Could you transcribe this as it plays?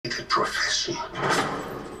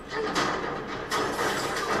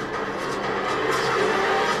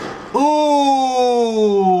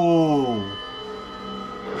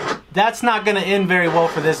That's not gonna end very well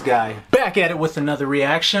for this guy. Back at it with another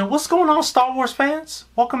reaction. What's going on, Star Wars fans?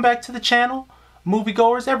 Welcome back to the channel.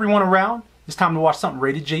 Moviegoers, everyone around. It's time to watch something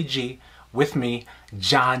rated JG with me,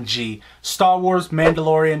 John G. Star Wars,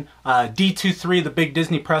 Mandalorian, D23, the big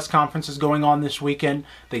Disney press conference is going on this weekend.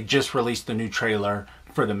 They just released the new trailer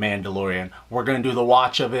for the Mandalorian. We're gonna do the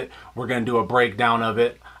watch of it. We're gonna do a breakdown of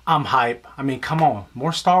it. I'm hype. I mean, come on.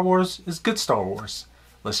 More Star Wars is good Star Wars.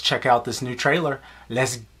 Let's check out this new trailer.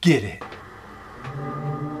 Let's get it.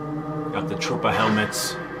 Got the trooper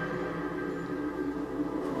helmets.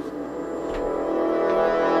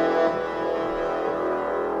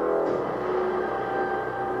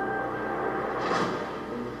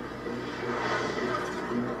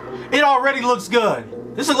 It already looks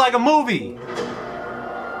good. This is like a movie.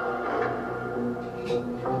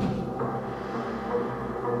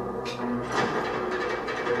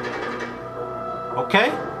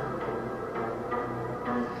 Okay.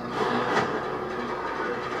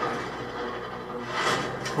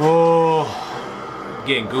 Oh,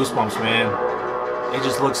 getting goosebumps, man. It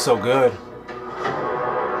just looks so good.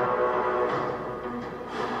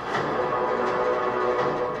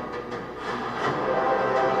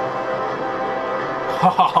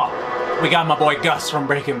 We got my boy Gus from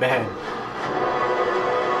Breaking Bad.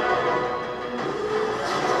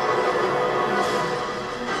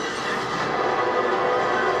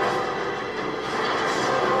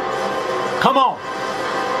 Come on!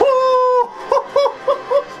 Woo!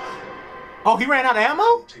 Oh, he ran out of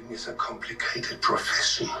ammo? It's a complicated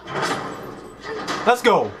profession. Let's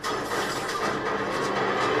go.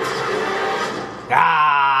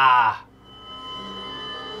 Ah!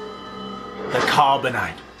 The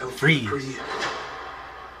carbonite. Freeze.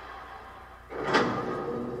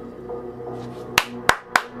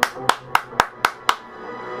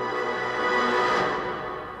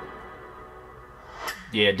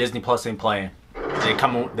 Yeah, Disney Plus ain't playing.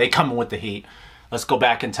 They coming with the heat. Let's go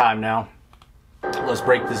back in time now. Let's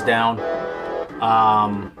break this down.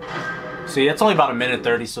 See, it's only about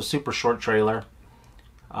 1:30, so super short trailer.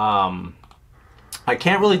 I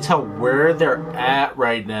can't really tell where they're at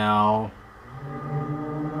right now.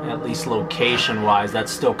 At least location-wise,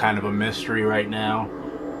 that's still kind of a mystery right now.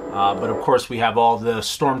 But of course, we have all the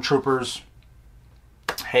stormtroopers.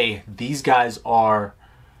 Hey, these guys are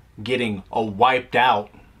getting wiped out.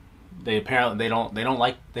 They apparently they don't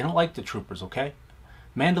like the troopers. Okay,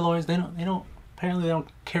 Mandalorians they don't apparently they don't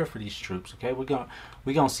care for these troops. Okay, we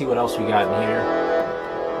gonna see what else we got in here.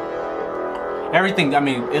 Everything, I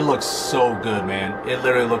mean, it looks so good, man. It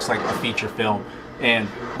literally looks like a feature film. And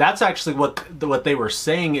that's actually what they were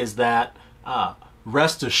saying, is that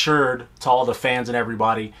rest assured to all the fans and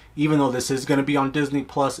everybody, even though this is going to be on Disney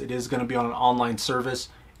Plus, it is going to be on an online service,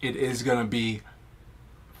 it is going to be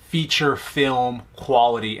feature film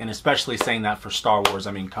quality, and especially saying that for Star Wars.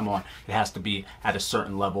 I mean, come on, it has to be at a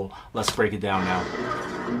certain level. Let's break it down now.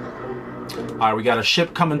 Alright, we got a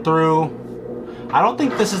ship coming through. I don't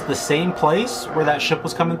think this is the same place where that ship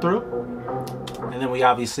was coming through. And then we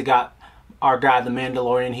obviously got our guy, the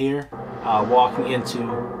Mandalorian, here, walking into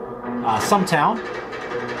some town.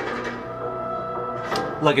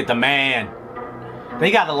 Look at the man. They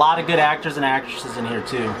got a lot of good actors and actresses in here,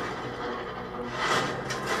 too.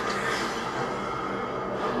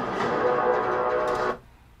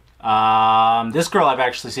 This girl, I've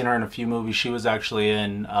actually seen her in a few movies. She was actually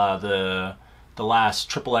in the last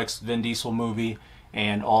XXX Vin Diesel movie,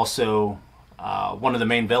 and also one of the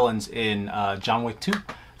main villains in John Wick 2.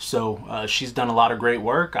 So she's done a lot of great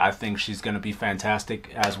work. I think she's going to be fantastic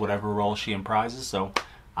as whatever role she imprises. So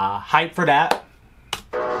hype for that.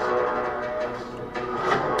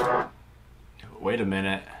 Wait a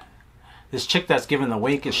minute. This chick that's giving the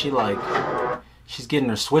wink, is she like, she's getting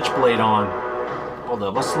her switchblade on. Hold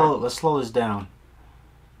up, let's slow this down.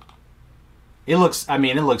 It looks, I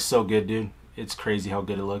mean, it looks so good, dude. It's crazy how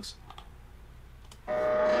good it looks.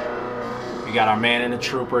 We got our man and the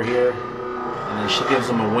trooper here. And then she gives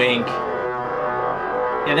him a wink.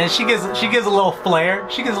 And then she gives a little flair.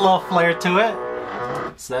 She gives a little flair to it.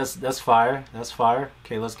 So that's fire. That's fire.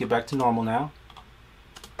 Okay, let's get back to normal now.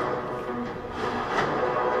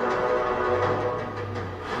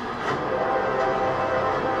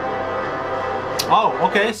 Oh,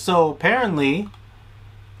 okay, so apparently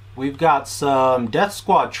we've got some Death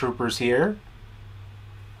Squad troopers here.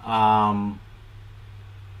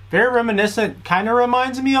 Very reminiscent, kind of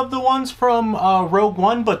reminds me of the ones from Rogue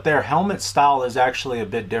One, but their helmet style is actually a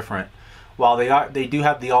bit different. While they do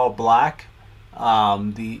have the all black,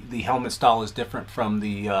 the helmet style is different from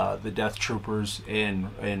the Death Troopers in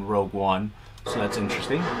Rogue One, so that's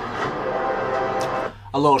interesting.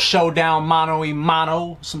 a little showdown mano a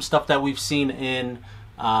mano, some stuff that we've seen in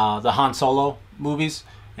the Han Solo movies,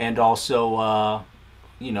 and also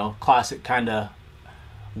you know, classic kind of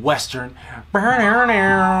Western, that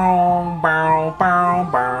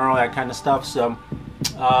kind of stuff. So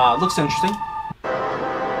looks interesting.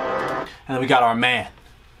 And then we got our man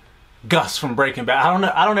Gus from Breaking Bad.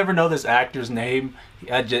 I don't ever know this actor's name.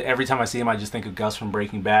 Every time I see him, I just think of Gus from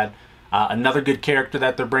Breaking Bad. Another good character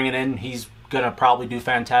that they're bringing in. He's gonna probably do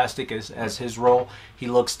fantastic as his role. He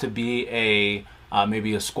looks to be a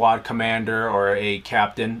maybe a squad commander or a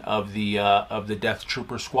captain of the Death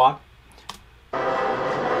Trooper squad.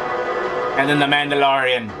 And then the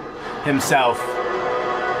Mandalorian himself,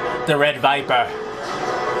 the Red Viper.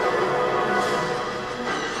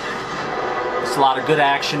 It's a lot of good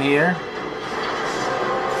action here.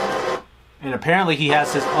 And apparently he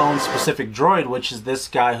has his own specific droid, which is this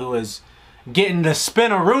guy who is getting the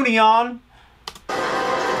spin-a-rooney on.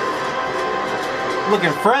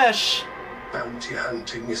 Looking fresh. Bounty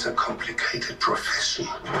hunting is a complicated profession.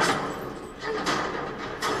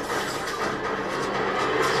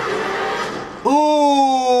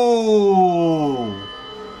 Ooh!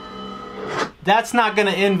 That's not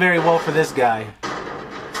gonna end very well for this guy.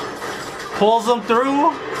 Pulls him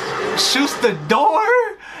through, shoots the door.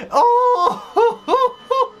 Oh!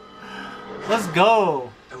 Let's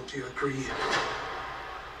go. Don't you agree?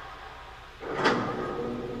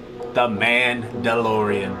 The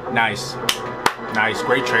Mandalorian. Nice. Nice.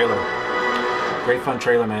 Great trailer. Great fun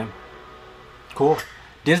trailer, man. Cool.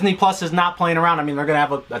 Disney Plus is not playing around. I mean, they're going to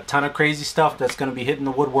have a ton of crazy stuff that's going to be hitting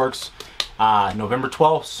the woodworks November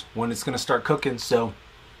 12th when it's going to start cooking. So,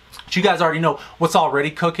 but you guys already know what's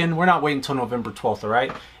already cooking. We're not waiting until November 12th, all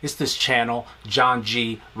right? It's this channel, John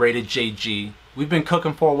G, Rated JG. We've been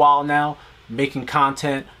cooking for a while now, making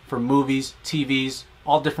content for movies, TVs,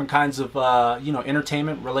 all different kinds of, you know,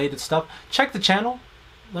 entertainment-related stuff. Check the channel.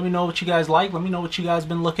 Let me know what you guys like. Let me know what you guys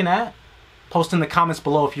been looking at. Post in the comments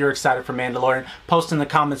below if you're excited for Mandalorian. Post in the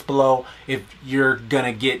comments below if you're going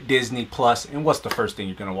to get Disney Plus and what's the first thing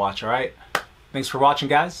you're going to watch, all right? Thanks for watching,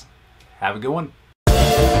 guys. Have a good one.